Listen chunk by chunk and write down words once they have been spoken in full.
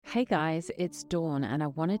Hey guys, it's Dawn and I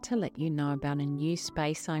wanted to let you know about a new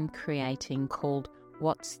space I'm creating called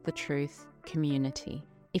What's the Truth Community.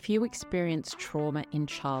 If you experience trauma in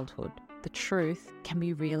childhood, the truth can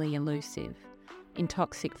be really elusive. In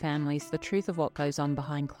toxic families, the truth of what goes on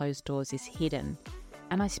behind closed doors is hidden.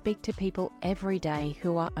 And I speak to people every day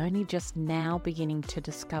who are only just now beginning to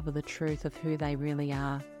discover the truth of who they really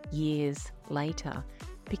are years later,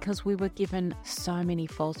 because we were given so many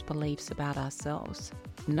false beliefs about ourselves.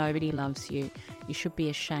 Nobody loves you. You should be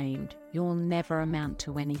ashamed. You'll never amount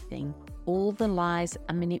to anything. All the lies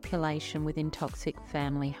and manipulation within toxic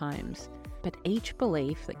family homes. But each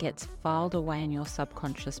belief that gets filed away in your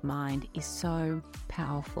subconscious mind is so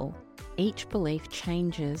powerful. Each belief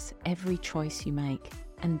changes every choice you make,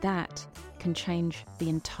 and that can change the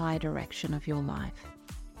entire direction of your life.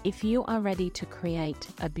 If you are ready to create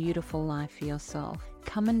a beautiful life for yourself,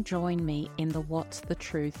 come and join me in the What's the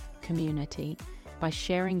Truth community. By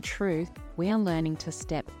sharing truth, we are learning to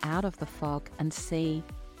step out of the fog and see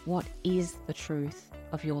what is the truth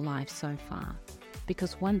of your life so far.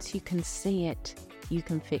 Because once you can see it, you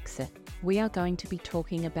can fix it. We are going to be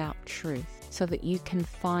talking about truth so that you can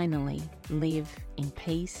finally live in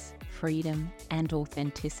peace, freedom, and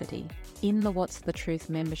authenticity. In the What's the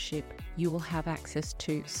Truth membership, you will have access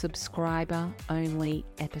to subscriber-only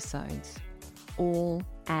episodes, all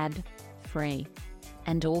ad-free,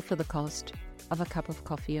 and all for the cost of a cup of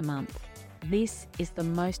coffee a month. This is the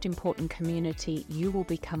most important community you will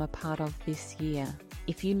become a part of this year.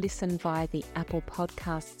 If you listen via the Apple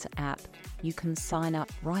Podcasts app, you can sign up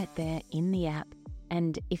right there in the app.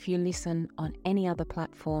 And if you listen on any other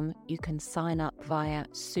platform, you can sign up via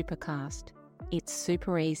Supercast. It's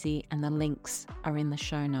super easy and the links are in the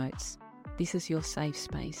show notes. This is your safe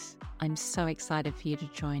space. I'm so excited for you to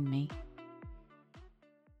join me.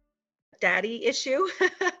 Daddy issue,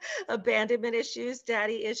 abandonment issues,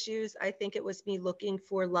 daddy issues. I think it was me looking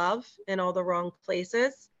for love in all the wrong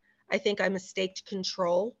places. I think I mistaked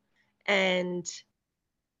control and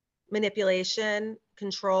manipulation,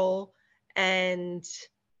 control and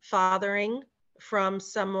fathering from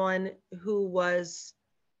someone who was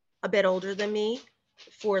a bit older than me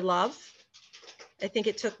for love. I think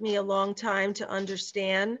it took me a long time to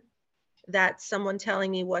understand that someone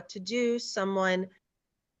telling me what to do, someone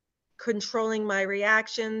controlling my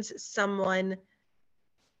reactions, someone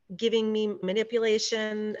giving me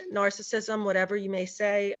manipulation, narcissism, whatever you may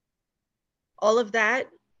say, all of that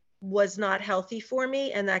was not healthy for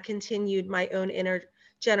me, and that continued my own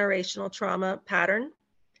intergenerational trauma pattern.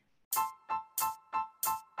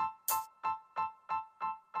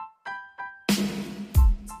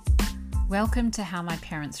 Welcome to How My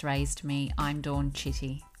Parents Raised Me. I'm Dawn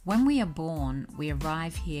Chitty. When we are born, we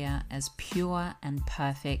arrive here as pure and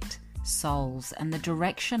perfect souls, and the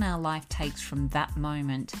direction our life takes from that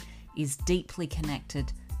moment is deeply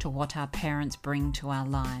connected to what our parents bring to our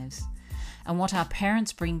lives. And what our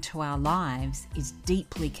parents bring to our lives is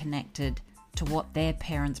deeply connected to what their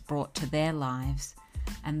parents brought to their lives.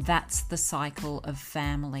 And that's the cycle of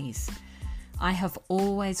families. I have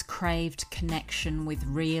always craved connection with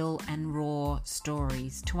real and raw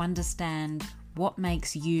stories to understand what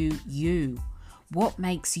makes you you. What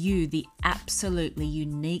makes you the absolutely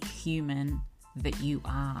unique human that you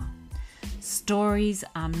are. Stories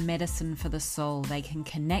are medicine for the soul. They can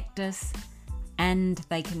connect us and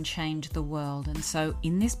they can change the world. And so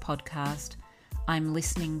in this podcast, I'm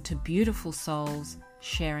listening to beautiful souls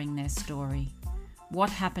sharing their story. What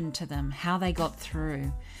happened to them, how they got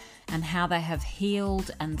through, and how they have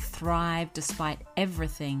healed and thrived despite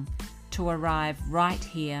everything to arrive right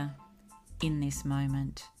here in this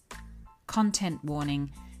moment. Content warning: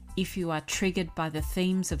 if you are triggered by the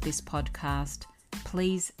themes of this podcast,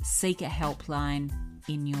 please seek a helpline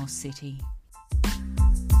in your city.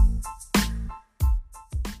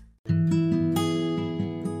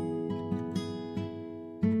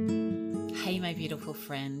 Hey, my beautiful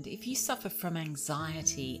friend, if you suffer from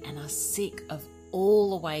anxiety and are sick of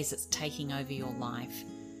all the ways it's taking over your life,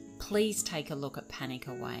 please take a look at Panic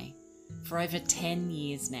Away. For over 10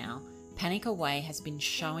 years now, Panic Away has been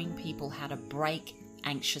showing people how to break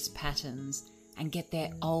anxious patterns and get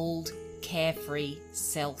their old, carefree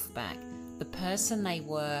self back, the person they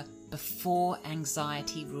were before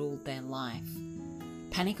anxiety ruled their life.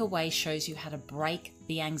 Panic Away shows you how to break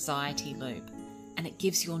the anxiety loop, and it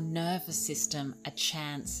gives your nervous system a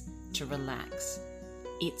chance to relax.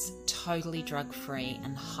 It's totally drug-free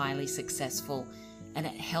and highly successful, and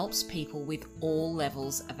it helps people with all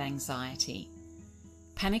levels of anxiety.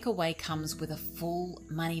 Panic Away comes with a full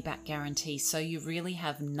money-back guarantee, so you really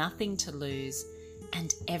have nothing to lose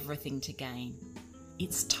and everything to gain.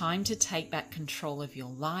 It's time to take back control of your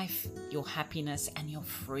life, your happiness, and your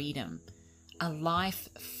freedom. A life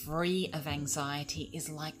free of anxiety is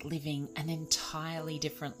like living an entirely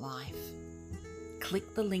different life.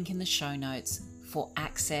 Click the link in the show notes for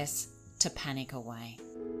access to Panic Away.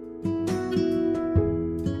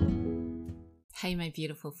 Hey, my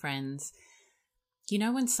beautiful friends. You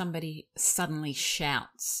know when somebody suddenly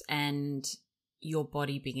shouts and your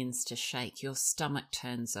body begins to shake, your stomach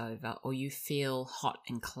turns over, or you feel hot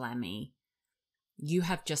and clammy? You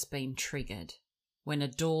have just been triggered. When a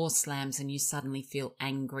door slams and you suddenly feel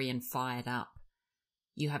angry and fired up,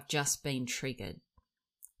 you have just been triggered.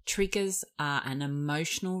 Triggers are an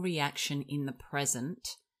emotional reaction in the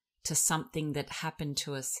present to something that happened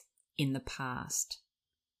to us in the past.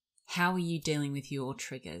 How are you dealing with your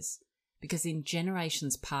triggers? Because in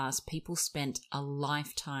generations past, people spent a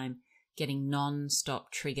lifetime getting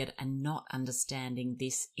non-stop triggered and not understanding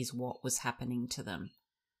this is what was happening to them.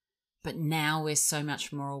 But now we're so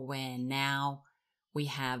much more aware. Now we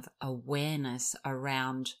have awareness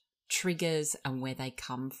around triggers and where they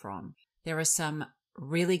come from. There are some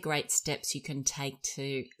really great steps you can take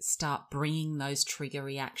to start bringing those trigger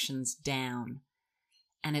reactions down.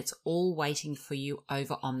 And it's all waiting for you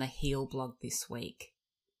over on the Heal blog this week.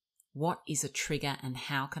 What is a trigger and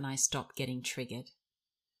how can I stop getting triggered?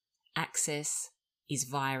 Access is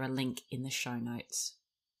via a link in the show notes.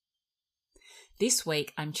 This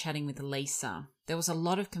week, I'm chatting with Lisa. There was a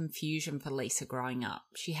lot of confusion for Lisa growing up.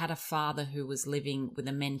 She had a father who was living with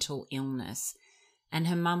a mental illness, and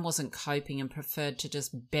her mum wasn't coping and preferred to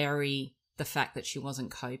just bury the fact that she wasn't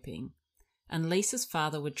coping. And Lisa's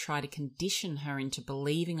father would try to condition her into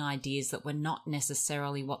believing ideas that were not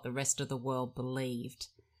necessarily what the rest of the world believed.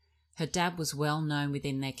 Her dad was well known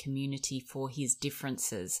within their community for his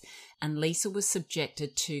differences, and Lisa was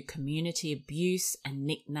subjected to community abuse and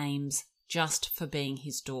nicknames just for being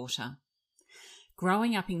his daughter.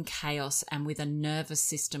 Growing up in chaos and with a nervous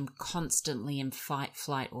system constantly in fight,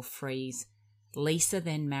 flight, or freeze, Lisa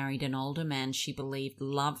then married an older man she believed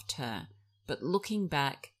loved her. But looking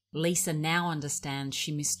back, Lisa now understands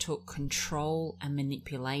she mistook control and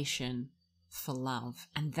manipulation for love.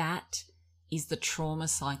 And that is the trauma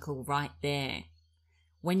cycle right there.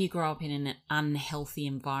 When you grow up in an unhealthy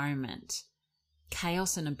environment,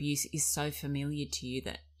 chaos and abuse is so familiar to you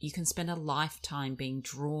that you can spend a lifetime being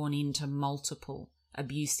drawn into multiple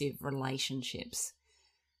abusive relationships.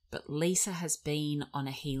 But Lisa has been on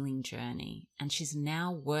a healing journey, and she's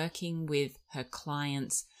now working with her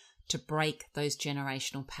clients to break those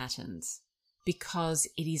generational patterns, because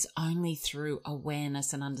it is only through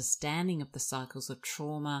awareness and understanding of the cycles of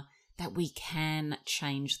trauma that we can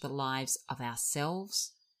change the lives of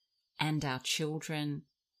ourselves and our children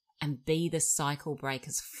and be the cycle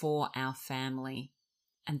breakers for our family.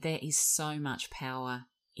 And there is so much power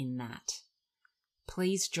in that.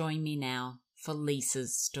 Please join me now for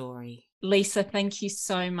Lisa's story. Lisa, thank you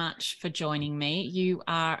so much for joining me. You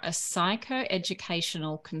are a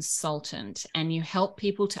psychoeducational consultant and you help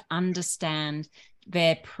people to understand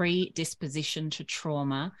their predisposition to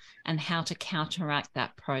trauma and how to counteract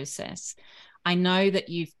that process. I know that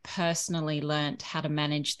you've personally learnt how to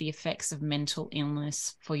manage the effects of mental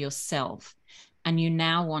illness for yourself, and you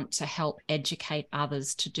now want to help educate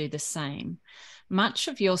others to do the same. Much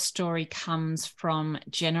of your story comes from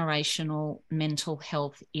generational mental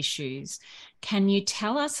health issues. Can you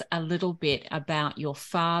tell us a little bit about your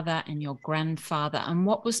father and your grandfather and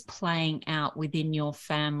what was playing out within your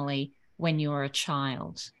family when you were a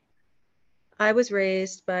child? I was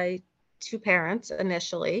raised by two parents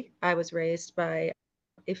initially. I was raised by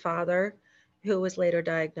a father who was later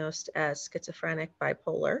diagnosed as schizophrenic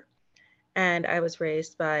bipolar. And I was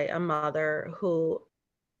raised by a mother who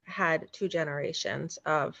had two generations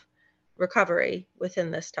of recovery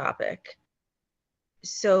within this topic.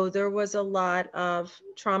 So there was a lot of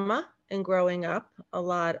trauma in growing up, a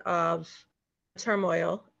lot of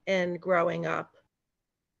turmoil in growing up,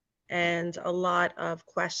 and a lot of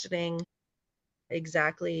questioning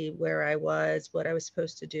exactly where I was, what I was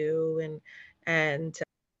supposed to do. And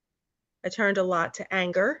I turned a lot to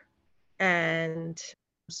anger and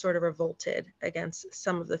sort of revolted against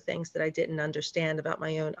some of the things that I didn't understand about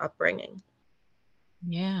my own upbringing.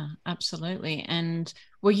 Yeah, absolutely. And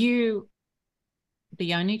were you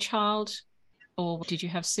the only child, or did you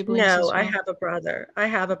have siblings as No, well? I have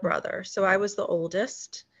a brother. So I was the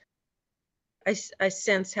oldest. I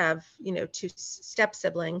since have, two step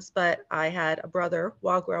siblings, but I had a brother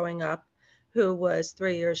while growing up who was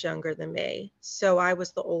 3 years younger than me. So I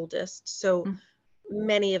was the oldest. So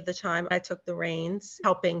many of the time I took the reins,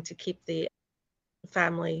 helping to keep the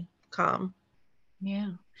family calm.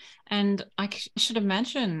 Yeah. And should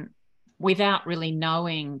imagine, without really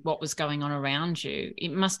knowing what was going on around you,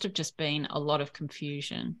 it must have just been a lot of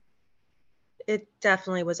confusion. It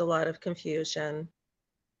definitely was a lot of confusion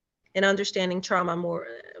and understanding trauma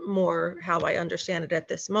more how I understand it at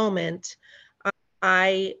this moment.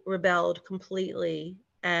 I rebelled completely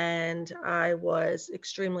and I was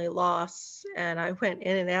extremely lost, and I went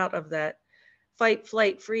in and out of that fight,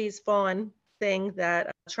 flight, freeze, fawn thing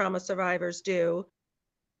that trauma survivors do.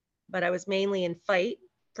 But I was mainly in fight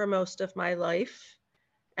for most of my life.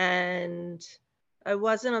 And I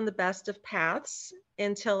wasn't on the best of paths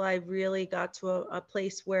until I really got to a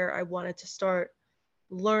place where I wanted to start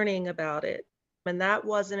learning about it. And that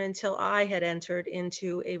wasn't until I had entered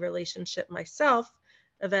into a relationship myself,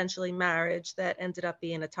 eventually marriage, that ended up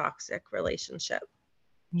being a toxic relationship.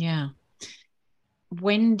 Yeah.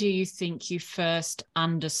 When do you think you first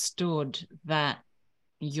understood that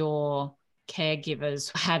your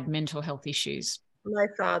caregivers had mental health issues? My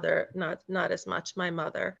father, not as much. My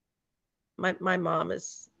mother. My mom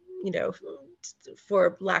is, you know,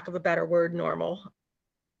 for lack of a better word, normal.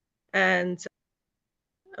 And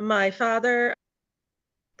my father,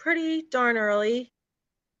 pretty darn early,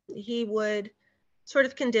 he would sort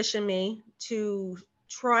of condition me to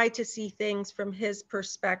try to see things from his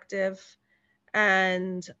perspective,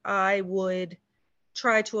 and I would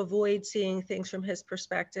try to avoid seeing things from his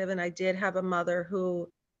perspective. And I did have a mother who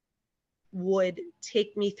would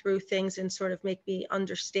take me through things and sort of make me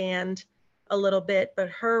understand a little bit, but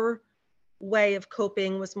her way of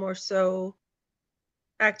coping was more so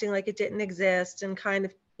acting like it didn't exist and kind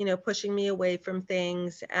of, pushing me away from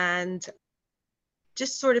things and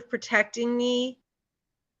just sort of protecting me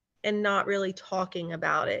and not really talking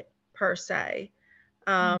about it per se.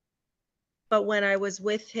 Um, but when I was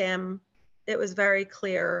with him, it was very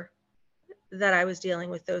clear that I was dealing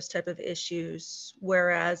with those type of issues.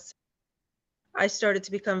 Whereas I started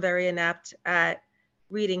to become very inept at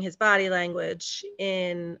reading his body language,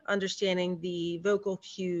 in understanding the vocal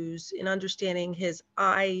cues, in understanding his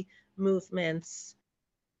eye movements,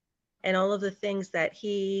 and all of the things that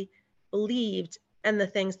he believed and the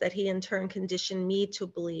things that he in turn conditioned me to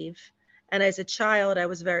believe. And as a child, I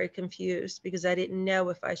was very confused because I didn't know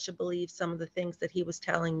if I should believe some of the things that he was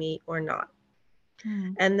telling me or not.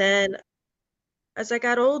 And then as I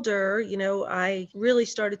got older, I really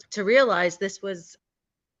started to realize this was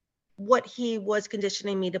what he was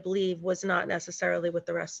conditioning me to believe was not necessarily what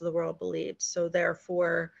the rest of the world believed. So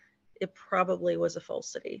therefore, it probably was a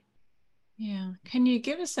falsity. Yeah. Can you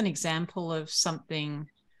give us an example of something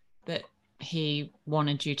that he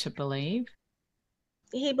wanted you to believe?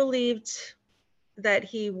 He believed that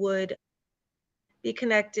he would be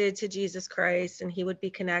connected to Jesus Christ, and he would be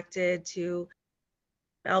connected to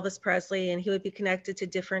Elvis Presley, and he would be connected to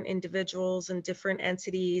different individuals and different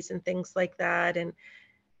entities and things like that, and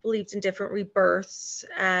believed in different rebirths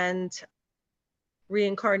and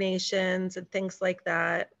reincarnations and things like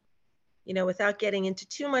that. Without getting into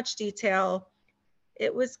too much detail,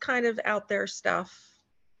 it was kind of out there stuff.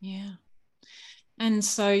 Yeah. And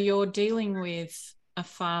so you're dealing with a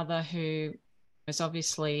father who is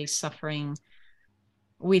obviously suffering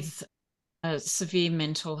with a severe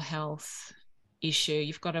mental health issue.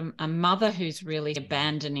 You've got a mother who's really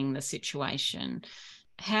abandoning the situation.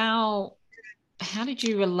 How did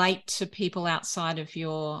you relate to people outside of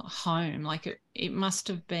your home? Like it must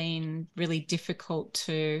have been really difficult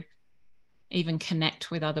to even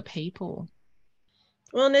connect with other people.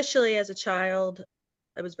 Well, initially as a child,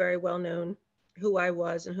 I was very well known who I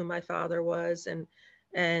was and who my father was, and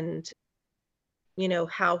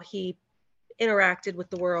how he interacted with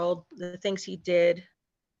the world, the things he did.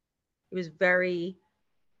 He was very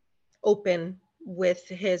open with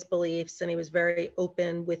his beliefs, and he was very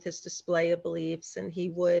open with his display of beliefs, and he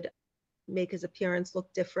would make his appearance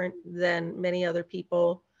look different than many other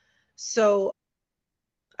people. So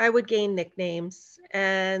I would gain nicknames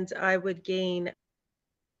and I would gain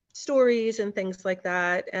stories and things like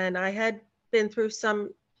that. And I had been through some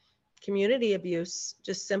community abuse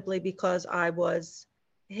just simply because I was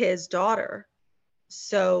his daughter.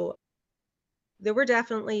 So there were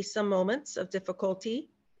definitely some moments of difficulty.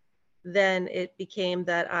 Then it became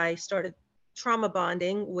that I started trauma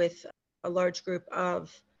bonding with a large group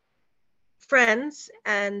of friends,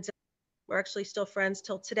 and we're actually still friends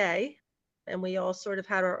till today. And we all sort of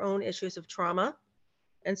had our own issues of trauma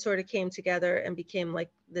and sort of came together and became like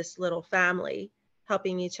this little family,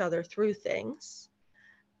 helping each other through things.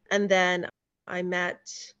 And then I met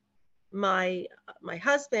my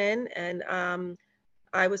husband, and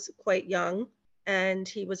I was quite young, and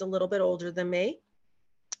he was a little bit older than me.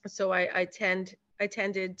 So I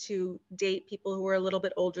tended to date people who were a little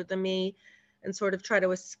bit older than me and sort of try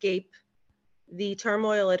to escape the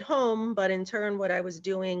turmoil at home. But in turn, what I was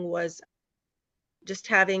doing was just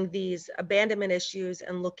having these abandonment issues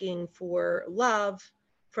and looking for love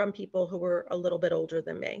from people who were a little bit older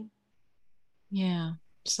than me. Yeah.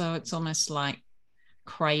 So it's almost like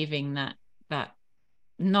craving that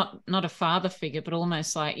not a father figure, but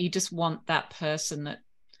almost like you just want that person that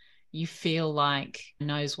you feel like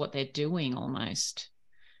knows what they're doing almost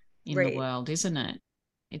in the Right. world, isn't it?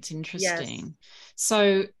 It's Yes. interesting.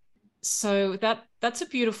 So that's a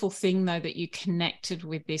beautiful thing though, that you connected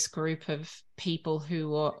with this group of people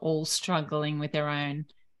who are all struggling with their own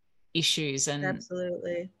issues,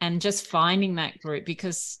 Absolutely. and just finding that group,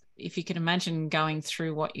 because if you can imagine going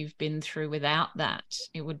through what you've been through without that,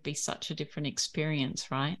 it would be such a different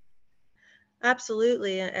experience, right?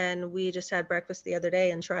 Absolutely. And we just had breakfast the other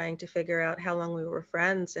day and trying to figure out how long we were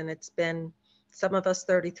friends. And it's been some of us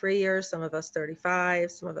 33 years, some of us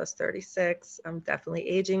 35, some of us 36. I'm definitely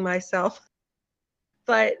aging myself,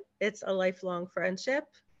 but it's a lifelong friendship.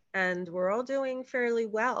 And we're all doing fairly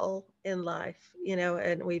well in life,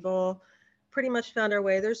 and we've all pretty much found our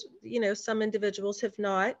way. There's, some individuals have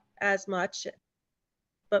not as much,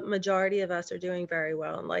 but majority of us are doing very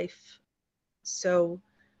well in life. So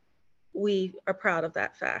we are proud of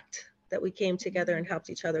that fact that we came together and helped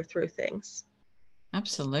each other through things.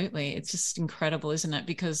 Absolutely. It's just incredible, isn't it?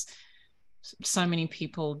 Because so many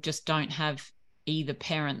people just don't have either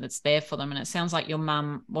parent that's there for them. And it sounds like your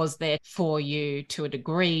mum was there for you to a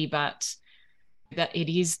degree, but that it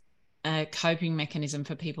is a coping mechanism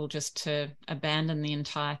for people just to abandon the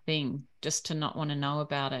entire thing, just to not want to know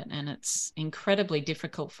about it. And it's incredibly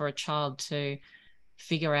difficult for a child to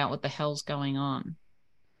figure out what the hell's going on.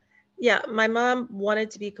 Yeah, my mom wanted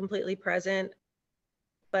to be completely present,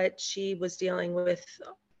 but she was dealing with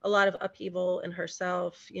a lot of upheaval in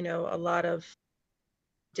herself, a lot of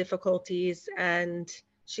difficulties. And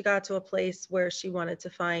she got to a place where she wanted to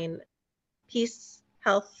find peace,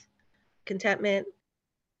 health, contentment,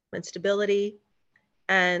 and stability.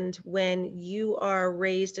 And when you are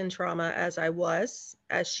raised in trauma, as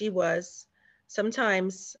she was,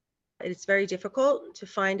 sometimes it's very difficult to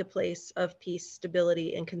find a place of peace,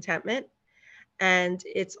 stability, and contentment. And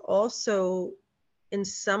it's also, in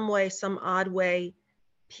some way, some odd way,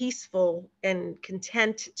 peaceful and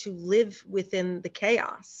content to live within the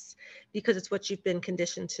chaos because it's what you've been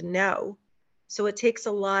conditioned to know. So it takes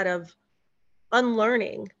a lot of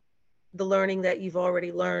unlearning the learning that you've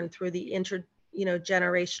already learned through the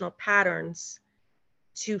generational patterns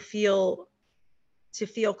to feel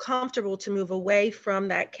comfortable to move away from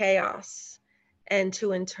that chaos and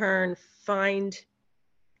to in turn find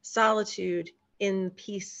solitude in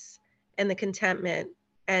peace and the contentment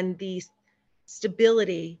and the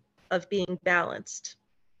stability of being balanced.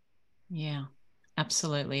 Yeah,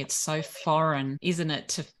 absolutely. It's so foreign, isn't it,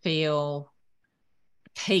 to feel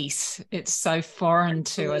peace? It's so foreign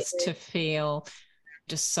to us to feel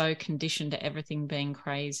just so conditioned to everything being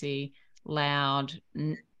crazy, loud.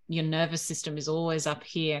 Your nervous system is always up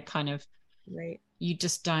here, kind of. Right. You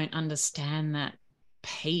just don't understand that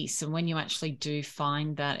peace. And when you actually do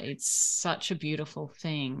find that, it's such a beautiful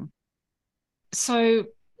thing. So,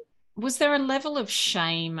 was there a level of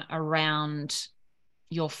shame around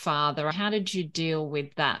your father? How did you deal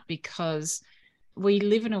with that? Because we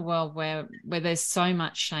live in a world where there's so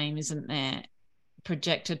much shame, isn't there,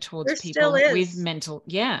 projected towards There still people with is. mental,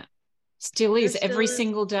 still There is still every is.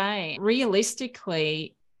 single day.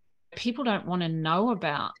 Realistically, people don't want to know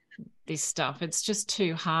about this stuff. It's just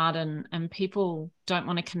too hard, and people don't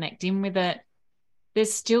want to connect in with it.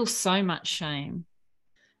 There's still so much shame.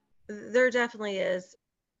 There definitely is.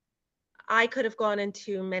 I could have gone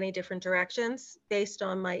into many different directions based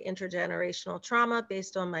on my intergenerational trauma,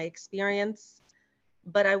 based on my experience,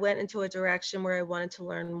 but I went into a direction where I wanted to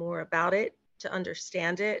learn more about it, to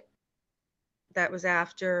understand it. That was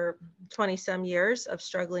after 20 some years of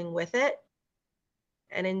struggling with it.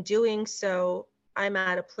 And in doing so, I'm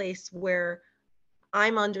at a place where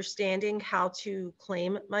I'm understanding how to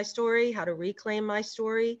claim my story, how to reclaim my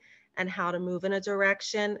story, and how to move in a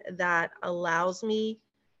direction that allows me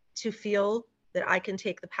to feel that I can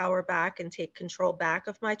take the power back and take control back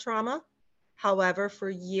of my trauma. However, for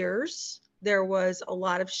years, there was a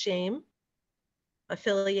lot of shame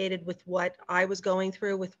affiliated with what I was going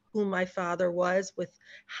through, with who my father was, with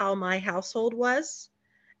how my household was.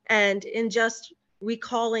 And in just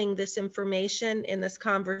recalling this information in this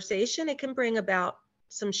conversation, it can bring about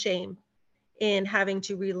some shame in having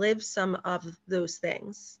to relive some of those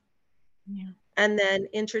things. Yeah. And then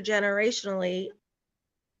intergenerationally,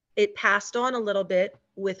 it passed on a little bit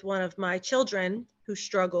with one of my children who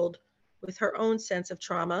struggled with her own sense of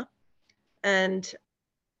trauma. And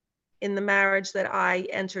in the marriage that I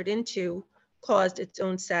entered into caused its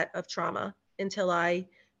own set of trauma until I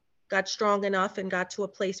got strong enough and got to a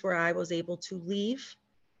place where I was able to leave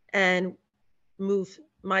and move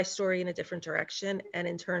my story in a different direction, and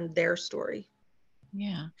in turn their story.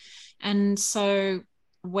 Yeah. And so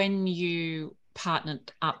when you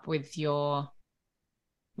partnered up with your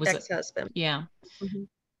ex-husband. Yeah. Mm-hmm.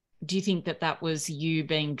 Do you think that was you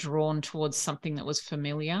being drawn towards something that was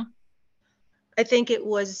familiar? I think it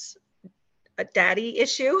was a daddy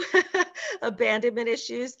issue, abandonment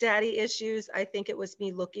issues, daddy issues. I think it was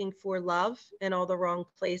me looking for love in all the wrong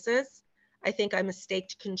places. I think I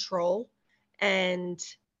mistaked control and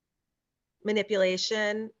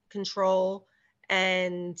manipulation, control,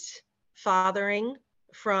 and fathering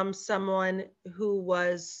from someone who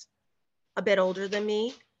was a bit older than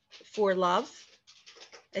me for love.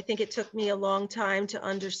 I think it took me a long time to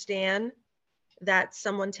understand that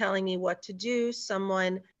someone telling me what to do,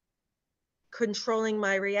 someone controlling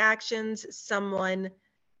my reactions, someone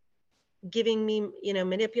giving me,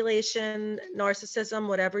 manipulation, narcissism,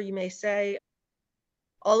 whatever you may say,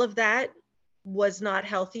 all of that was not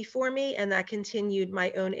healthy for me. And that continued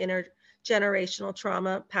my own intergenerational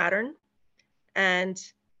trauma pattern and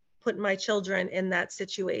put my children in that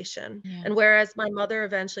situation. Yeah. And whereas my mother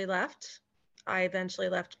eventually left, I eventually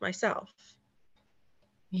left myself.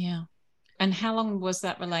 Yeah. And how long was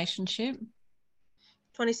that relationship?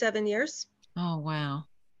 27 years. Oh, wow.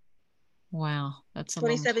 Wow. That's a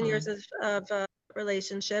 27 long time. years of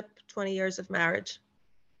relationship, 20 years of marriage.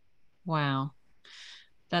 Wow.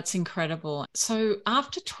 That's incredible. So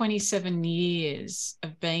after 27 years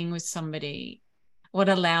of being with somebody, what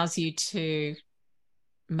allows you to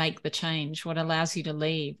make the change? What allows you to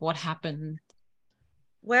leave? What happened?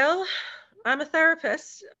 Well, I'm a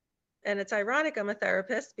therapist, and it's ironic I'm a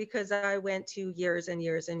therapist because I went to years and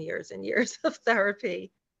years and years and years of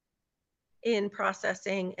therapy in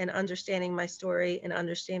processing and understanding my story and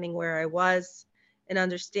understanding where I was and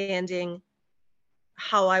understanding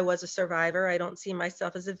how I was a survivor. I don't see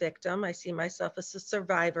myself as a victim. I see myself as a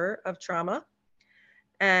survivor of trauma,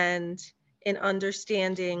 and in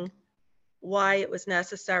understanding why it was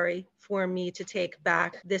necessary for me to take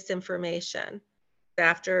back this information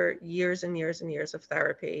after years and years and years of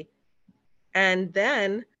therapy. And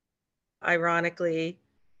then, ironically,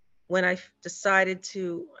 when I decided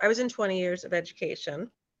I was in 20 years of education.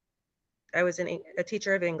 I was a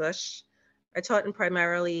teacher of English. I taught in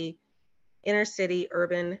primarily inner city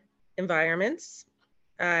urban environments.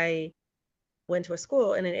 I went to a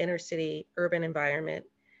school in an inner city urban environment,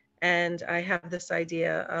 and I have this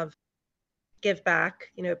idea of give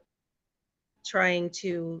back, trying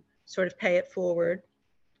to sort of pay it forward.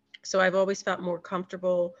 So I've always felt more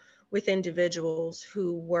comfortable with individuals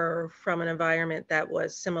who were from an environment that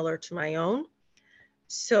was similar to my own.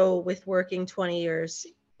 So with working 20 years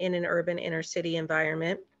in an urban inner city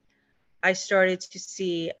environment, I started to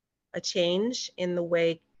see a change in the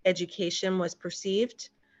way education was perceived.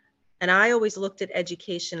 And I always looked at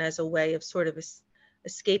education as a way of sort of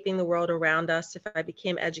escaping the world around us. If I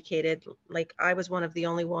became educated, like I was one of the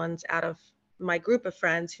only ones out of my group of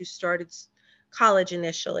friends who started college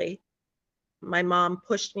initially. My mom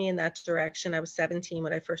pushed me in that direction. I was 17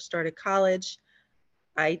 when I first started college.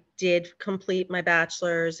 I did complete my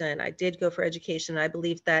bachelor's and I did go for education. I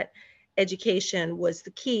believed that education was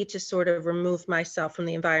the key to sort of remove myself from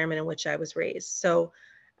the environment in which I was raised. So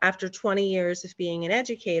after 20 years of being an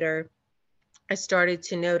educator, I started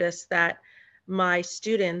to notice that my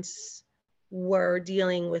students were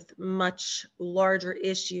dealing with much larger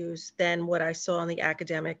issues than what I saw in the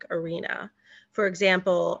academic arena. For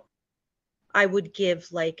example, I would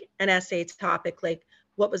give like an essay topic, like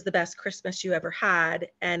what was the best Christmas you ever had?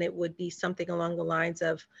 And it would be something along the lines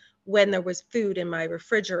of when there was food in my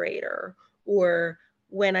refrigerator, or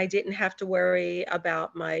when I didn't have to worry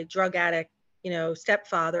about my drug addict,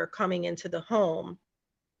 stepfather coming into the home.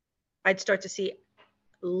 I'd start to see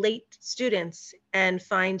late students and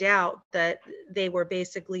find out that they were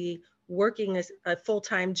basically working a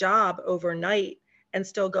full-time job overnight and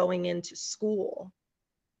still going into school.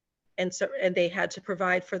 And they had to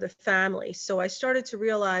provide for the family. So I started to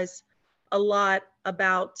realize a lot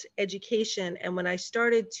about education. And when I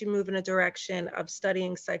started to move in a direction of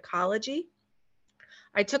studying psychology,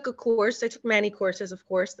 I took many courses, of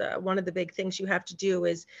course. One of the big things you have to do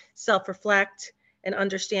is self-reflect and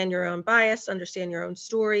understand your own bias, understand your own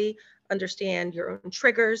story, understand your own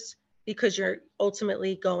triggers, because you're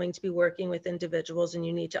ultimately going to be working with individuals and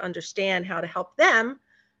you need to understand how to help them,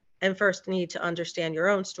 and first need to understand your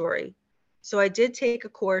own story. So I did take a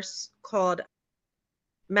course called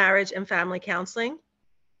marriage and family counseling.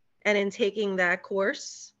 And in taking that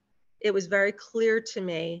course, it was very clear to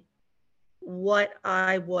me what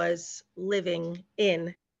I was living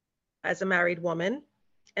in as a married woman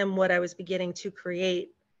and what I was beginning to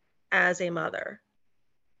create as a mother.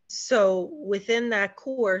 So within that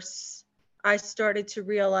course, I started to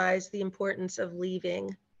realize the importance of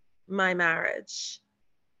leaving my marriage.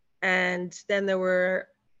 And then there were,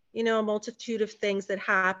 a multitude of things that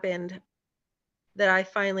happened that I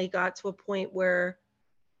finally got to a point where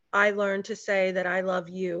I learned to say that I love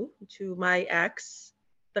you to my ex,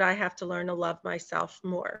 but I have to learn to love myself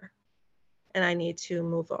more and I need to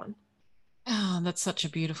move on. Oh, that's such a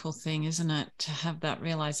beautiful thing, isn't it? To have that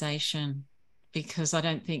realization, because I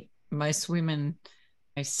don't think most women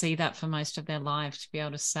see that for most of their life, to be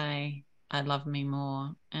able to say, I love me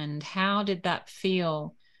more. And how did that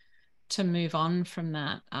feel to move on from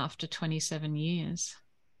that after 27 years?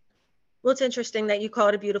 Well, it's interesting that you call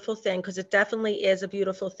it a beautiful thing, because it definitely is a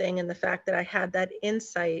beautiful thing in the fact that I had that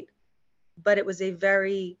insight, but it was a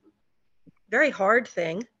very, very hard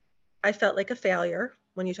thing. I felt like a failure.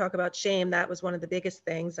 When you talk about shame, that was one of the biggest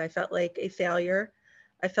things. I felt like a failure.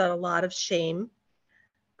 I felt a lot of shame.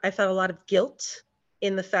 I felt a lot of guilt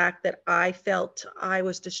in the fact that I felt I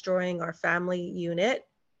was destroying our family unit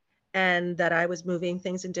and that I was moving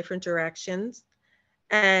things in different directions.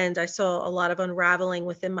 And I saw a lot of unraveling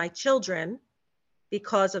within my children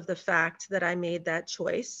because of the fact that I made that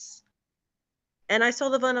choice. And I saw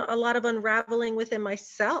a lot of unraveling within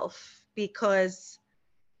myself, because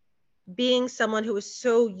being someone who was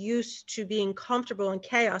so used to being comfortable in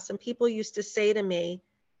chaos, and people used to say to me,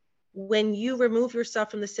 when you remove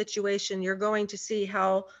yourself from the situation, you're going to see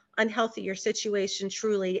how unhealthy your situation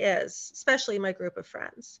truly is, especially my group of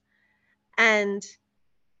friends. And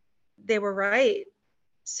they were right.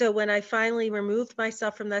 So when I finally removed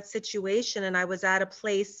myself from that situation and I was at a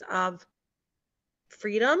place of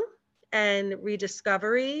freedom and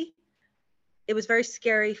rediscovery, it was very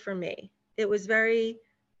scary for me. It was very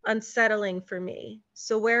unsettling for me.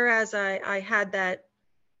 So whereas I had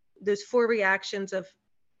those 4 reactions of,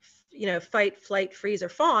 fight, flight, freeze, or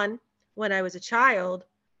fawn when I was a child,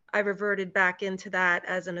 I reverted back into that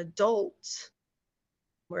as an adult,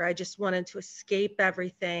 where I just wanted to escape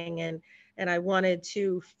everything and I wanted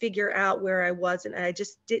to figure out where I was, and I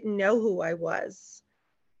just didn't know who I was.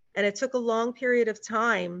 And it took a long period of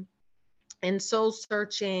time in soul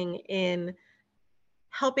searching, in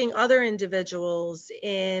helping other individuals,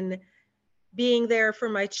 in being there for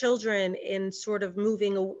my children, in sort of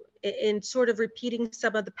repeating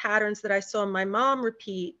some of the patterns that I saw my mom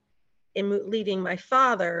repeat in leaving my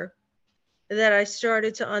father, that I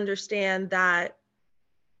started to understand that,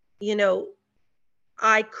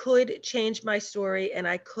 I could change my story and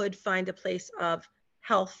I could find a place of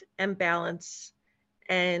health and balance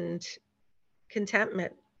and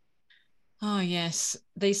contentment. Oh, yes.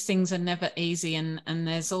 These things are never easy. And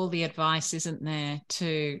there's all the advice, isn't there,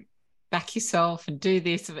 to back yourself and do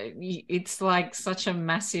this. It's like such a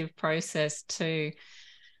massive process to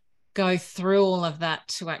go through all of that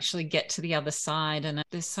to actually get to the other side. And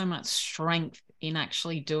there's so much strength in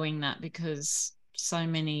actually doing that, because so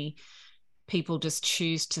many people just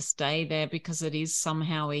choose to stay there because it is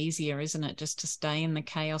somehow easier, isn't it, just to stay in the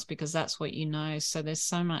chaos because that's what you know. So there's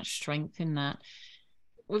so much strength in that.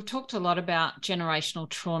 We've talked a lot about generational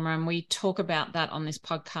trauma, and we talk about that on this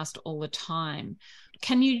podcast all the time.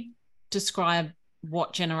 Can you describe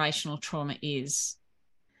what generational trauma is?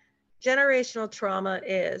 Generational trauma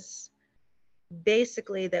is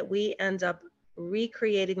basically that we end up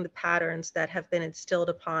recreating the patterns that have been instilled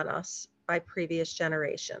upon us by previous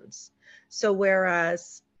generations. So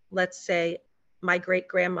whereas, let's say, my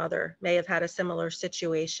great-grandmother may have had a similar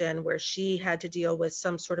situation where she had to deal with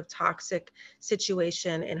some sort of toxic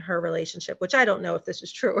situation in her relationship, which I don't know if this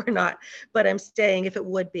is true or not, but I'm saying if it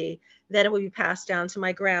would be, then it would be passed down to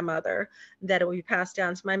my grandmother, then it would be passed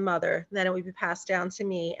down to my mother, then it would be passed down to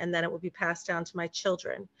me, and then it would be passed down to my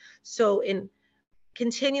children. So in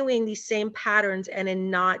continuing these same patterns and in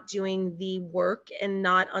not doing the work and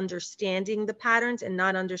not understanding the patterns and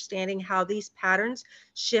not understanding how these patterns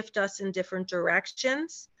shift us in different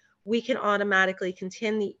directions, we can automatically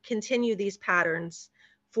continue these patterns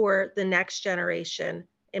for the next generation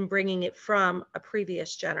and bringing it from a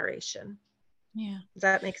previous generation. Yeah. Does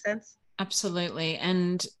that make sense? Absolutely.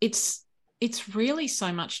 And it's really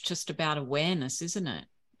so much just about awareness, isn't it?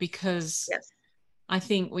 Because yes. I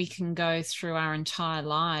think we can go through our entire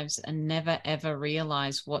lives and never, ever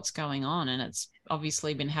realize what's going on. And it's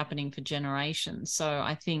obviously been happening for generations. So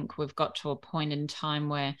I think we've got to a point in time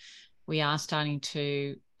where we are starting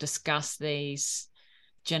to discuss these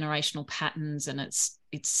generational patterns, and it's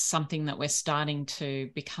it's something that we're starting to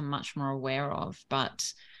become much more aware of,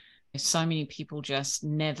 but so many people just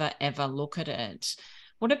never, ever look at it.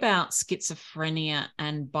 What about schizophrenia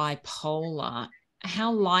and bipolar?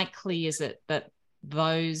 How likely is it that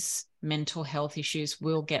those mental health issues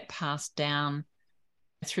will get passed down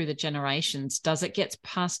through the generations? Does it get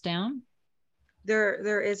passed down?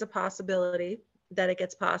 There is a possibility that it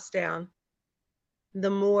gets passed down. The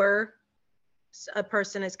more a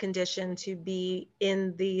person is conditioned to be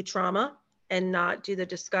in the trauma and not do the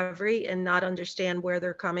discovery and not understand where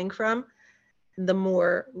they're coming from, the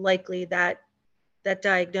more likely that that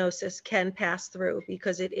diagnosis can pass through,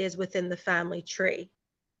 because it is within the family tree.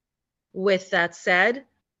 With that said,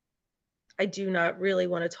 I do not really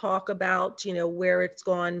want to talk about, where it's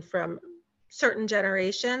gone from certain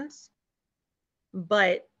generations,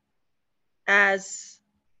 but as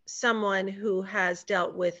someone who has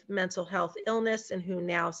dealt with mental health illness and who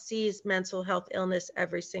now sees mental health illness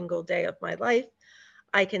every single day of my life,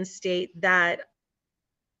 I can state that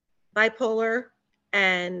bipolar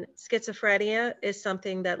and schizophrenia is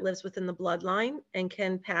something that lives within the bloodline and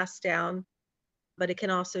can pass down, but it can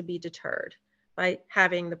also be deterred by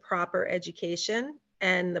having the proper education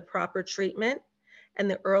and the proper treatment. And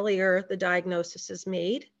the earlier the diagnosis is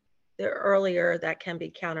made, the earlier that can be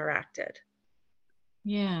counteracted.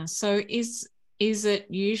 Yeah. So is it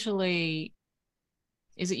usually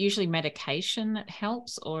medication that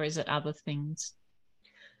helps, or is it other things?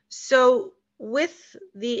 So with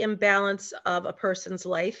the imbalance of a person's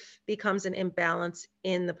life becomes an imbalance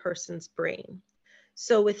in the person's brain.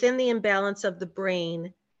 So within the imbalance of the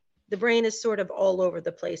brain is sort of all over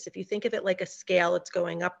the place. If you think of it like a scale, it's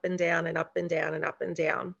going up and down and up and down and up and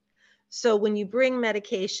down. So when you bring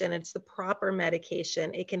medication, it's the proper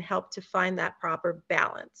medication, it can help to find that proper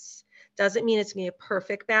balance. Doesn't mean it's going to be a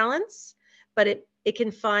perfect balance, but it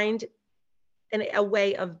can find a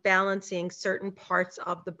way of balancing certain parts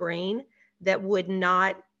of the brain that would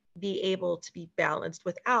not be able to be balanced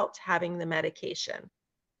without having the medication.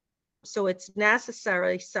 So it's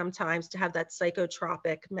necessary sometimes to have that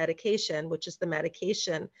psychotropic medication, which is the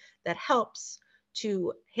medication that helps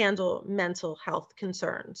to handle mental health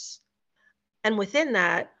concerns. And within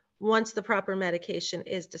that, once the proper medication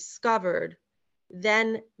is discovered,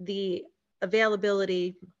 then the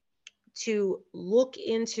availability to look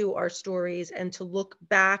into our stories and to look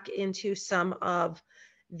back into some of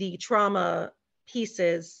the trauma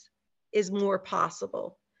pieces is more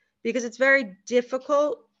possible, because it's very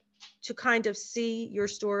difficult to kind of see your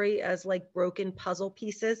story as like broken puzzle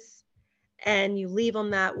pieces and you leave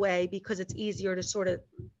them that way because it's easier to sort of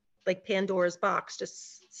like Pandora's box,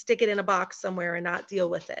 just stick it in a box somewhere and not deal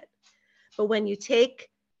with it. But when you take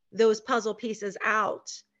those puzzle pieces out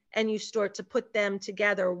and you start to put them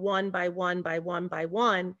together one by one by one by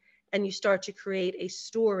one, and you start to create a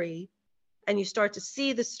story, and you start to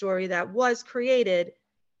see the story that was created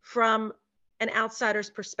from an outsider's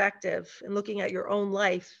perspective and looking at your own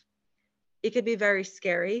life, it can be very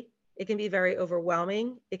scary. It can be very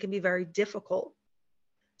overwhelming. It can be very difficult.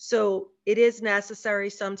 So it is necessary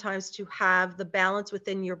sometimes to have the balance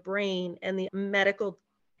within your brain and the medical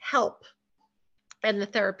help and the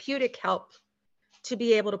therapeutic help to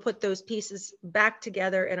be able to put those pieces back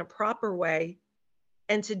together in a proper way,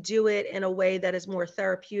 and to do it in a way that is more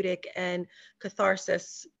therapeutic and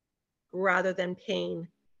catharsis rather than pain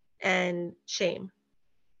and shame.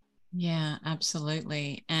 Yeah,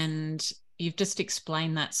 absolutely. And you've just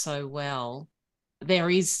explained that so well. There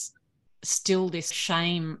is still this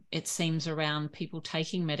shame, it seems, around people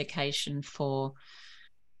taking medication for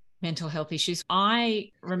mental health issues.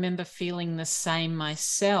 I remember feeling the same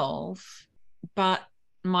myself, but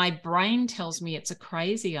my brain tells me it's a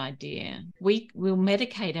crazy idea. We will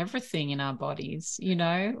medicate everything in our bodies,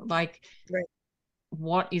 like Right.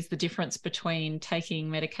 What is the difference between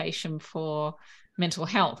taking medication for mental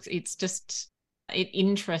health? It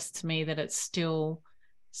interests me that it still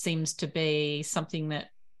seems to be something that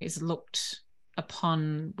is looked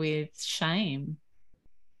upon with shame.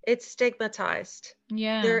 It's stigmatized.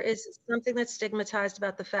 Yeah. There is something that's stigmatized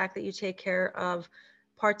about the fact that you take care of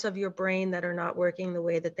parts of your brain that are not working the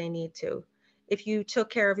way that they need to. If you took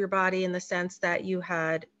care of your body in the sense that you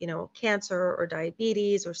had, cancer or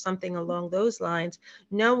diabetes or something along those lines,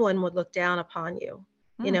 no one would look down upon you,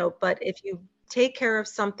 but if you take care of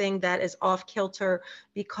something that is off kilter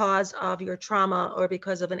because of your trauma or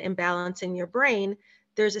because of an imbalance in your brain,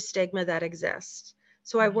 there's a stigma that exists.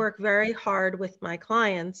 So I work very hard with my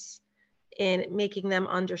clients in making them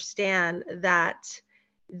understand that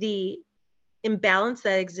the imbalance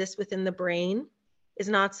that exists within the brain is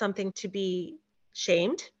not something to be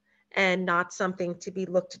shamed and not something to be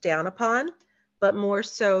looked down upon, but more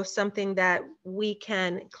so something that we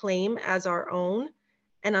can claim as our own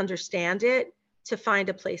and understand it to find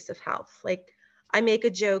a place of health. Like, I make a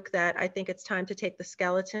joke that I think it's time to take the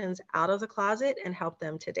skeletons out of the closet and help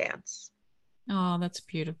them to dance. Oh, that's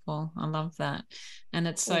beautiful. I love that. And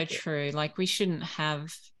it's so true. Like, we shouldn't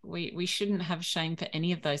have shame for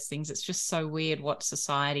any of those things. It's just so weird what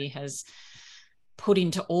society has put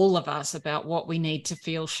into all of us about what we need to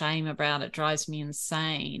feel shame about. It drives me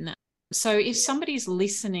insane. So if somebody's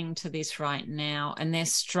listening to this right now and they're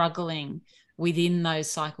struggling within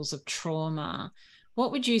those cycles of trauma,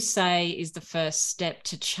 what would you say is the first step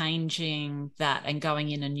to changing that and going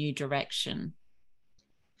in a new direction?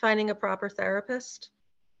 Finding a proper therapist,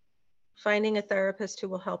 finding a therapist who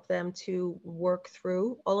will help them to work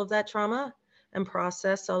through all of that trauma and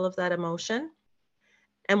process all of that emotion.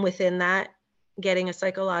 And within that, getting a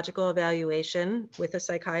psychological evaluation with a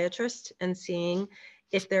psychiatrist and seeing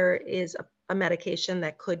if there is a medication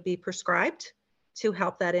that could be prescribed to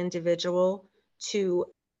help that individual to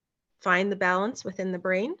find the balance within the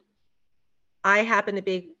brain. I happen to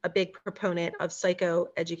be a big proponent of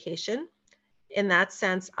psychoeducation. In that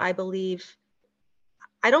sense, I don't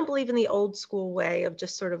believe in the old school way of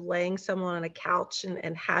just sort of laying someone on a couch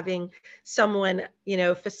and having someone,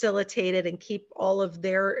 facilitate it and keep all of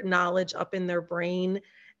their knowledge up in their brain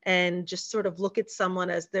and just sort of look at someone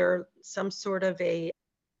as they're some sort of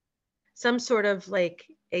like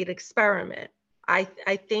an experiment. I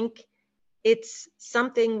think it's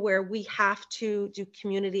something where we have to do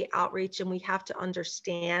community outreach, and we have to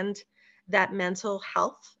understand that mental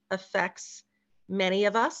health affects many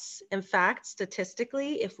of us. In fact,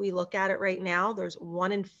 statistically, if we look at it right now, there's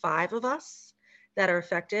 1 in 5 of us that are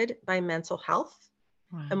affected by mental health.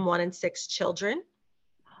 Wow. And 1 in 6 children.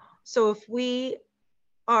 So if we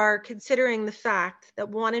are considering the fact that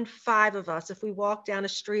 1 in 5 of us, if we walk down a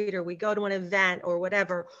street or we go to an event or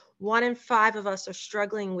whatever, 1 in 5 of us are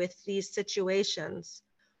struggling with these situations,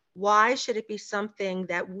 why should it be something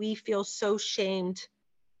that we feel so shamed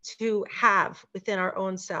to have within our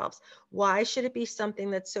own selves? Why should it be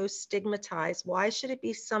something that's so stigmatized? Why should it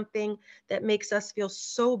be something that makes us feel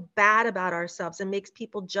so bad about ourselves and makes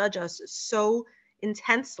people judge us so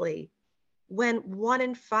intensely when 1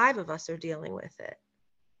 in 5 of us are dealing with it?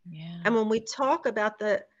 Yeah. And when we talk about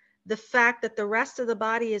the fact that the rest of the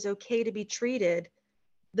body is okay to be treated,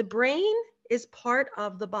 the brain is part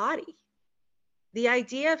of the body. The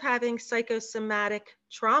idea of having psychosomatic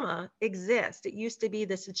trauma exists. It used to be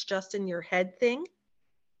this, it's just in your head thing.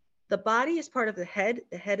 The body is part of the head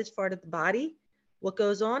is part of the body. What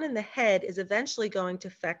goes on in the head is eventually going to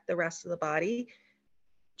affect the rest of the body.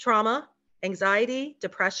 Trauma, anxiety,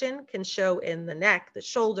 depression can show in the neck, the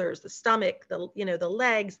shoulders, the stomach, the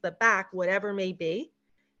legs, the back, whatever may be.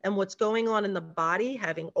 And what's going on in the body,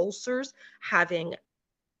 having ulcers, having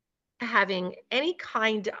any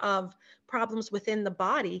kind of problems within the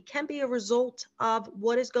body can be a result of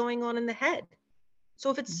what is going on in the head. So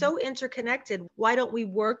if it's so interconnected, why don't we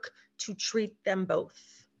work to treat them both?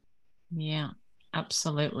 Yeah,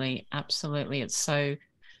 absolutely. Absolutely. It's so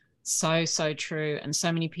true. And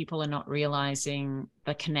so many people are not realizing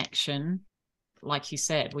the connection. Like you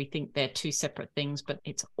said, we think they're two separate things, but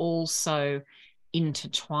it's all so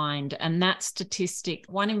intertwined. And that statistic,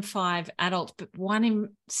 1 in 5 adults, but 1 in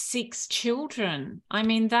 6 children. I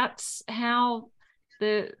mean, that's how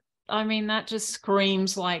that just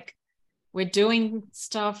screams like we're doing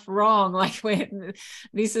stuff wrong. Like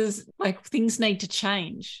this is like things need to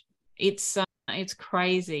change. It's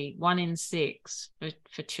crazy. 1 in 6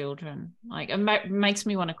 for children. Like it makes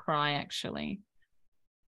me want to cry, actually.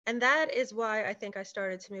 And that is why I think I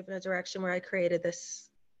started to move in a direction where I created this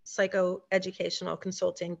psychoeducational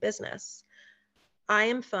consulting business. I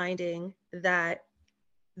am finding that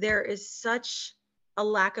there is such a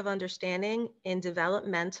lack of understanding in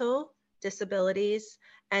developmental disabilities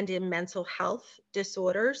and in mental health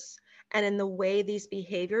disorders, and in the way these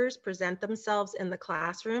behaviors present themselves in the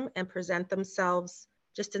classroom and present themselves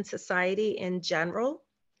just in society in general.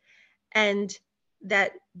 And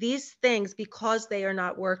that these things, because they are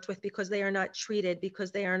not worked with, because they are not treated,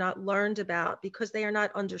 because they are not learned about, because they are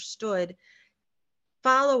not understood,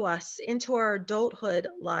 follow us into our adulthood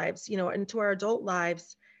lives, into our adult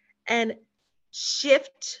lives, and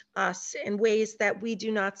shift us in ways that we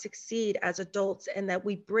do not succeed as adults, and that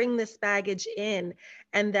we bring this baggage in,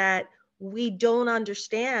 and that we don't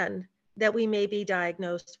understand that we may be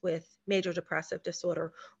diagnosed with major depressive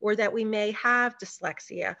disorder, or that we may have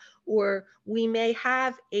dyslexia, or we may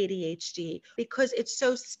have ADHD, because it's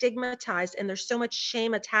so stigmatized and there's so much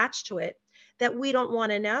shame attached to it that we don't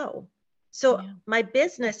want to know. So my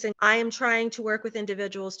business, and I am trying to work with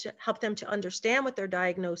individuals to help them to understand what their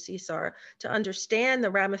diagnoses are, to understand the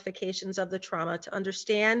ramifications of the trauma, to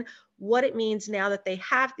understand what it means now that they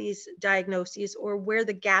have these diagnoses, or where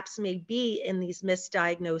the gaps may be in these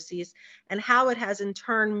misdiagnoses, and how it has in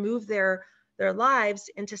turn moved their lives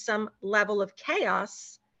into some level of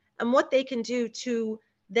chaos, and what they can do to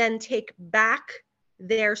then take back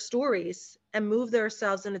their stories and move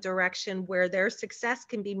themselves in a direction where their success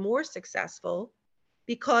can be more successful,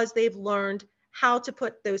 because they've learned how to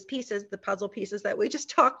put those pieces, the puzzle pieces that we just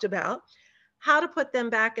talked about, how to put them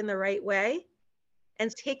back in the right way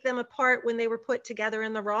and take them apart when they were put together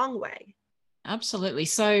in the wrong way. Absolutely.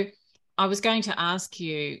 So I was going to ask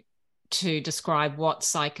you to describe what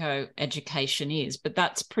psychoeducation is, but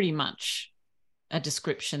that's pretty much a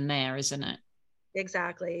description there, isn't it?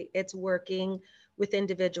 Exactly. It's working with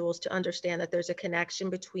individuals to understand that there's a connection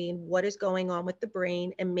between what is going on with the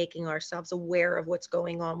brain and making ourselves aware of what's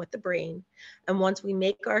going on with the brain. And once we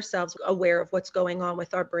make ourselves aware of what's going on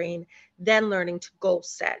with our brain, then learning to goal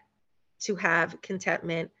set, to have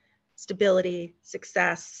contentment, stability,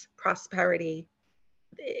 success, prosperity,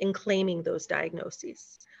 in claiming those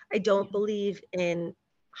diagnoses. I don't believe in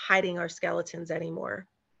hiding our skeletons anymore.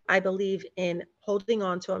 I believe in holding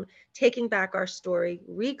on to them, taking back our story,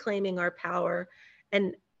 reclaiming our power.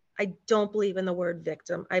 And I don't believe in the word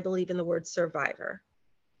victim. I believe in the word survivor.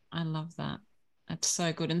 I love that. That's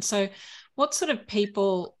so good. And so what sort of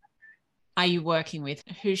people are you working with?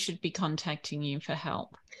 Who should be contacting you for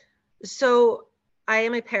help? So I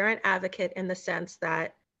am a parent advocate in the sense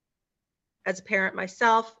that, as a parent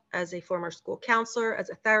myself, as a former school counselor, as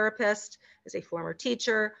a therapist, as a former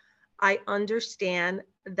teacher, I understand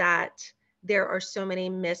that there are so many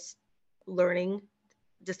missed learning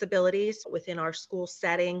disabilities within our school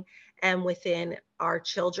setting and within our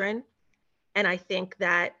children. And I think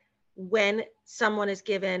that when someone is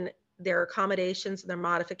given their accommodations, their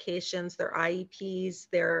modifications, their IEPs,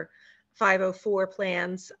 their 504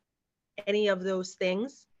 plans, any of those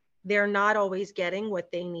things, they're not always getting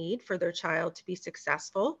what they need for their child to be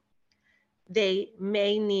successful. They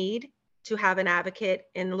may need to have an advocate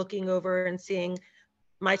in looking over and seeing,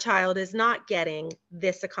 my child is not getting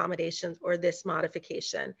this accommodation or this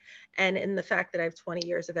modification. And in the fact that I have 20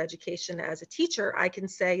 years of education as a teacher, I can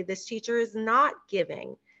say this teacher is not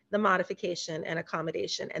giving the modification and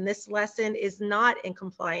accommodation. And this lesson is not in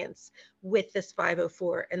compliance with this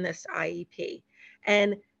 504 and this IEP.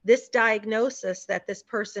 And this diagnosis that this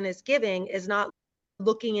person is giving is not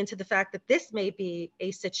looking into the fact that this may be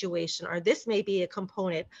a situation, or this may be a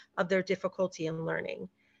component of their difficulty in learning.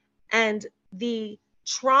 And the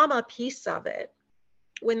trauma piece of it,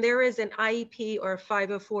 when there is an IEP or a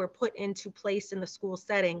 504 put into place in the school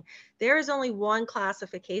setting, there is only one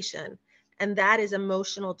classification, and that is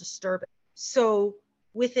emotional disturbance. So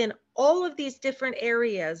within all of these different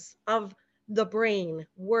areas of the brain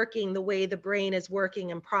working the way the brain is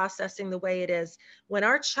working and processing the way it is, when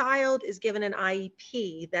our child is given an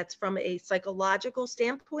IEP that's from a psychological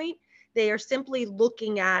standpoint, they are simply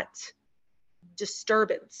looking at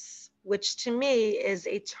disturbance, which to me is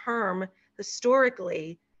a term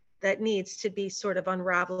historically that needs to be sort of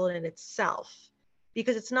unraveled in itself,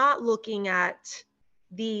 because it's not looking at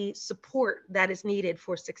the support that is needed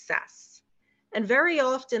for success. And very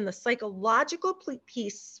often the psychological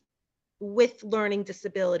piece with learning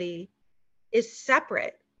disability is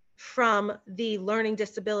separate from the learning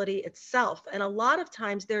disability itself. And a lot of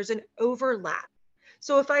times there's an overlap.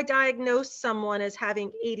 So if I diagnose someone as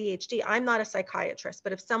having ADHD, I'm not a psychiatrist,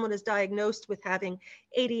 but if someone is diagnosed with having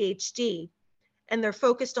ADHD and they're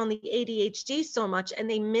focused on the ADHD so much, and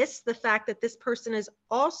they miss the fact that this person is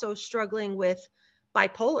also struggling with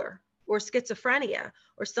bipolar or schizophrenia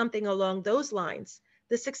or something along those lines,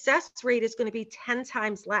 the success rate is going to be 10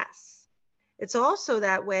 times less. It's also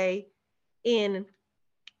that way in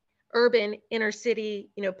urban, inner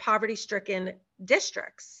city, poverty-stricken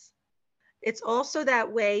districts. It's also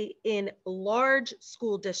that way in large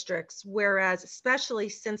school districts, whereas especially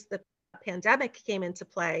since the pandemic came into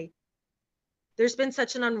play, there's been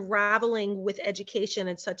such an unraveling with education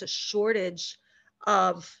and such a shortage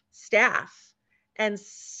of staff and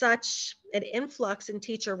such an influx in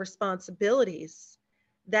teacher responsibilities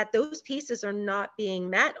that those pieces are not being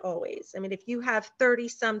met always. I mean, if you have 30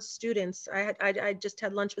 some students, I just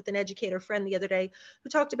had lunch with an educator friend the other day who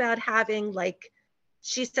talked about having, like,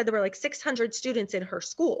 she said there were like 600 students in her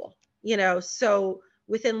school, so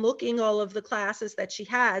within looking all of the classes that she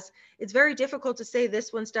has, it's very difficult to say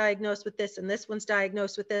this one's diagnosed with this and this one's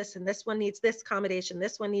diagnosed with this and this one needs this accommodation,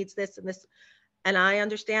 this one needs this and this. And I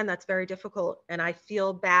understand that's very difficult. And I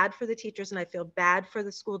feel bad for the teachers and I feel bad for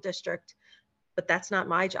the school district, but that's not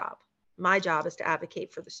my job. My job is to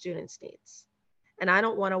advocate for the students' needs. And I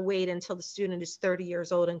don't want to wait until the student is 30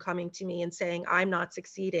 years old and coming to me and saying, I'm not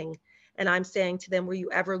succeeding. And I'm saying to them, were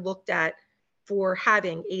you ever looked at for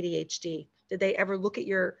having ADHD? Did they ever look at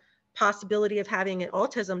your possibility of having an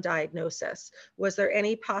autism diagnosis? Was there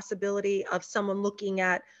any possibility of someone looking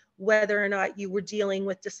at whether or not you were dealing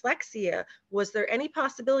with dyslexia? Was there any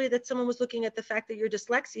possibility that someone was looking at the fact that your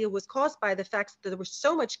dyslexia was caused by the fact that there was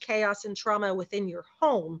so much chaos and trauma within your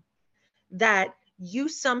home that you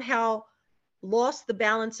somehow lost the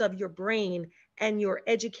balance of your brain and your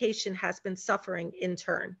education has been suffering in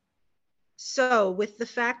turn? So with the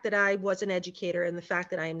fact that I was an educator and the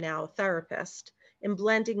fact that I am now a therapist, and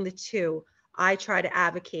blending the two, I try to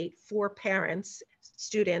advocate for parents,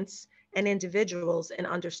 students, and individuals in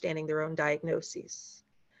understanding their own diagnoses.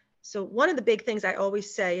 So one of the big things I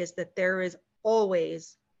always say is that there is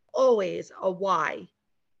always, always a why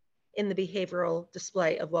in the behavioral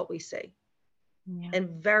display of what we see. Yeah. And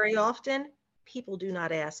very often, people do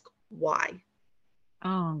not ask why.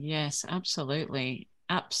 Oh, yes, absolutely.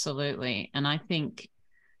 Absolutely. And I think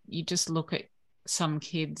you just look at some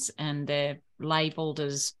kids and they're labeled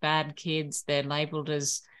as bad kids, they're labeled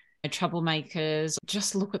as troublemakers.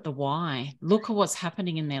 Just look at the why. Look at what's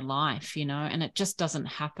happening in their life, and it just doesn't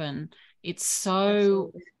happen. It's so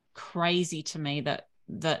Absolutely. Crazy to me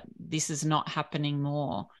that this is not happening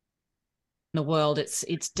more in the world.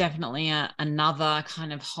 It's definitely another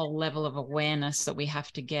kind of whole level of awareness that we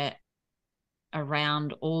have to get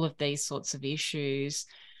around all of these sorts of issues.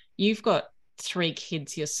 You've got 3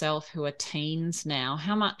 kids yourself who are teens now.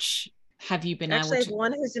 How much have you been able to... I have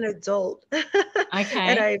one who's an adult. Okay.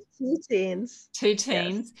 And I have 2 teens. 2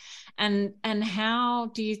 teens. Yes. And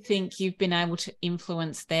how do you think you've been able to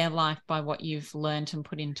influence their life by what you've learned and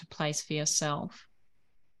put into place for yourself?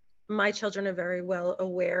 My children are very well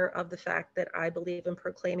aware of the fact that I believe in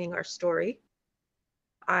proclaiming our story.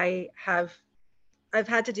 I've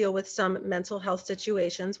had to deal with some mental health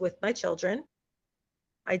situations with my children.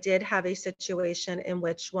 I did have a situation in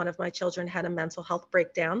which one of my children had a mental health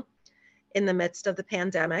breakdown in the midst of the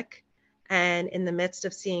pandemic, and in the midst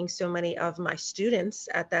of seeing so many of my students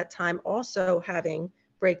at that time also having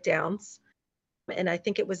breakdowns. And I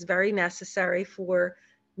think it was very necessary for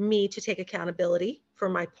me to take accountability for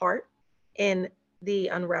my part in the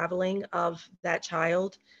unraveling of that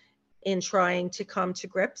child, in trying to come to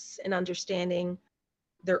grips and understanding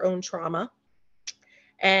their own trauma.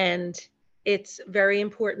 And it's very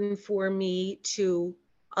important for me to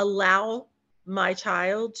allow my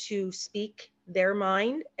child to speak their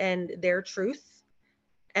mind and their truth,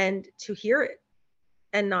 and to hear it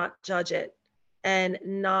and not judge it, and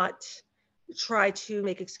not try to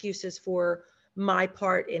make excuses for my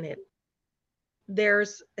part in it.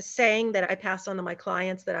 There's a saying that I pass on to my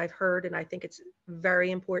clients that I've heard, and I think it's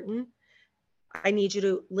very important. I need you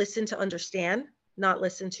to listen to understand, not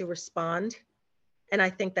listen to respond. And I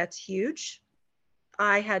think that's huge.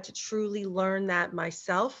 I had to truly learn that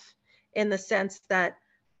myself, in the sense that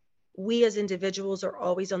we as individuals are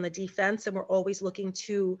always on the defense and we're always looking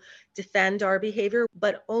to defend our behavior,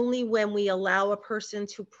 but only when we allow a person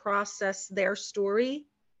to process their story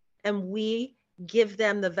and we give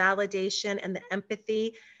them the validation and the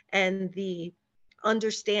empathy and the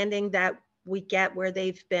understanding that we get where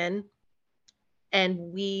they've been, and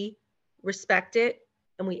we respect it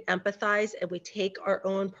and we empathize and we take our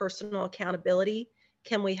own personal accountability,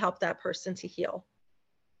 can we help that person to heal?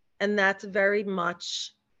 And that's very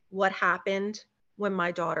much what happened when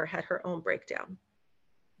my daughter had her own breakdown.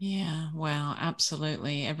 Yeah, wow,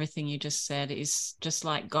 absolutely. Everything you just said is just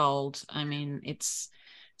like gold. I mean, it's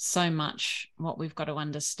so much what we've got to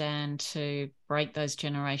understand to break those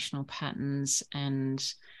generational patterns. And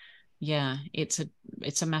yeah, it's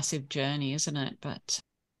a massive journey, isn't it? But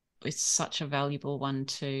it's such a valuable one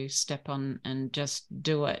to step on and just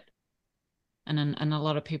do it. And a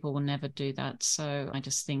lot of people will never do that. So I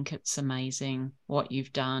just think it's amazing what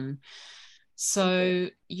you've done. So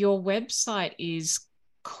your website is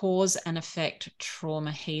Cause and Effect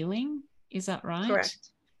Trauma Healing. Is that right?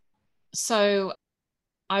 Correct. So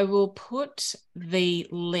I will put the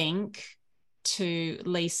link to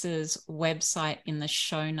Lisa's website in the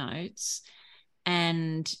show notes.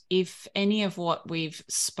 And if any of what we've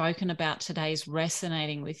spoken about today is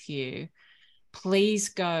resonating with you, please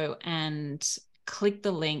go and click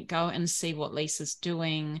the link, go and see what Lisa's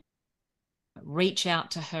doing. Reach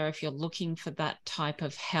out to her if you're looking for that type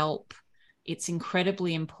of help. It's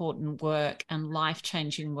incredibly important work and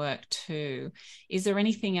life-changing work too. Is there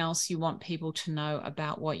anything else you want people to know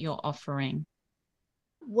about what you're offering?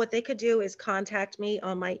 what they could do is contact me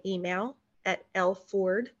on my email at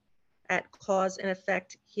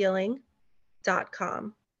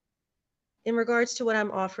lford@causeandeffecthealing.com. In regards to what I'm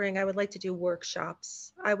offering, I would like to do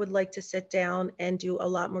workshops. I would like to sit down and do a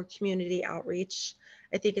lot more community outreach.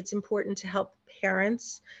 I think it's important to help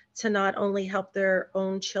parents to not only help their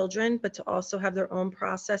own children, but to also have their own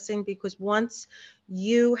processing, because once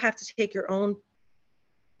you have to take your own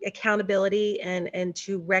accountability and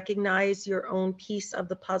to recognize your own piece of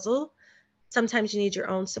the puzzle, sometimes you need your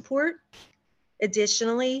own support.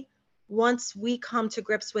 Additionally, once we come to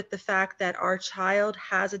grips with the fact that our child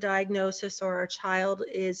has a diagnosis or our child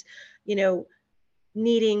is,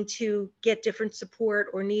 needing to get different support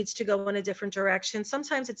or needs to go in a different direction,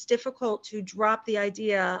 sometimes it's difficult to drop the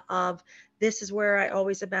idea of, this is where I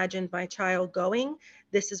always imagined my child going,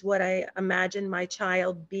 this is what I imagined my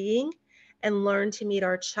child being, and learn to meet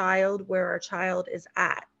our child where our child is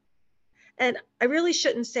at. And I really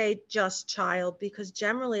shouldn't say just child, because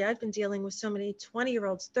generally I've been dealing with so many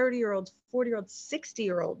 20-year-olds, 30-year-olds, 40-year-olds,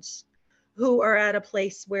 60-year-olds who are at a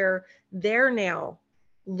place where they're now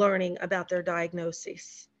learning about their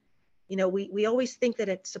diagnosis. We always think that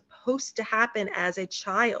it's supposed to happen as a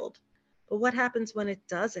child, but what happens when it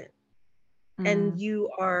doesn't? And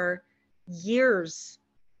you are years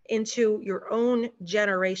into your own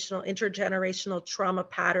intergenerational trauma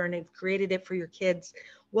pattern and created it for your kids.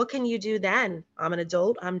 What can you do then? I'm an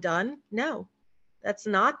adult, I'm done. No, that's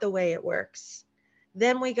not the way it works.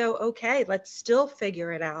 Then we go, okay, let's still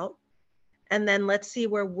figure it out. And then let's see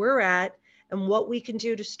where we're at and what we can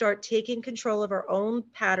do to start taking control of our own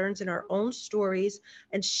patterns and our own stories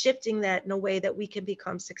and shifting that in a way that we can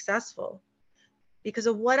become successful. Because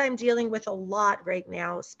of what I'm dealing with a lot right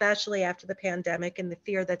now, especially after the pandemic and the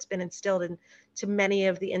fear that's been instilled into many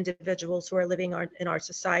of the individuals who are living in our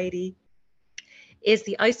society, is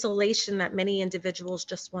the isolation that many individuals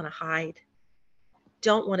just want to hide,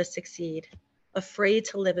 don't want to succeed, afraid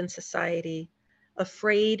to live in society,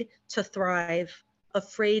 afraid to thrive,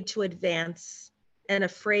 afraid to advance, and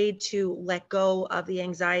afraid to let go of the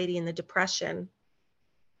anxiety and the depression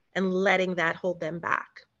and letting that hold them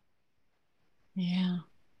back. Yeah.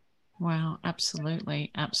 Wow. Absolutely.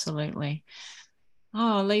 Absolutely.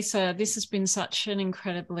 Oh, Lisa, this has been such an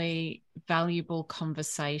incredibly valuable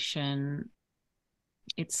conversation.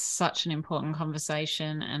 It's such an important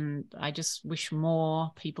conversation, and I just wish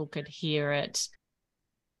more people could hear it.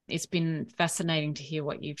 It's been fascinating to hear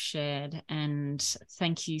what you've shared, and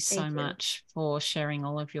thank you so much for sharing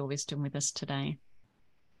all of your wisdom with us today.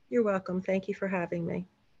 You're welcome. Thank you for having me.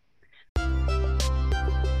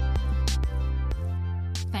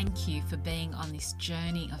 Thank you for being on this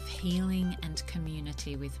journey of healing and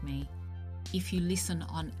community with me. If you listen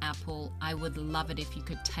on Apple, I would love it if you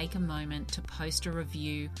could take a moment to post a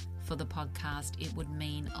review for the podcast. It wod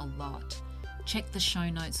mean a lot. Check the show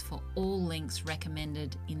notes for all links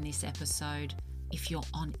recommended in this episode. If you're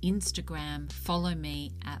on Instagram, follow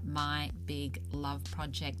me at My Big Love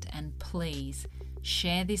Project, and please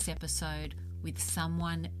share this episode with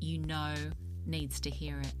someone you know needs to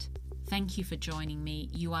hear it. Thank you for joining me.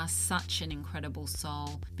 You are such an incredible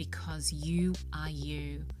soul because you are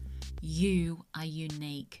you. You are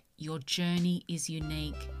unique. Your journey is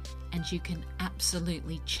unique, and you can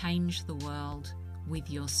absolutely change the world with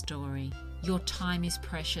your story. Your time is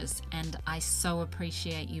precious, and I so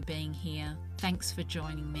appreciate you being here. Thanks for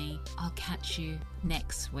joining me. I'll catch you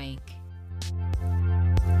next week.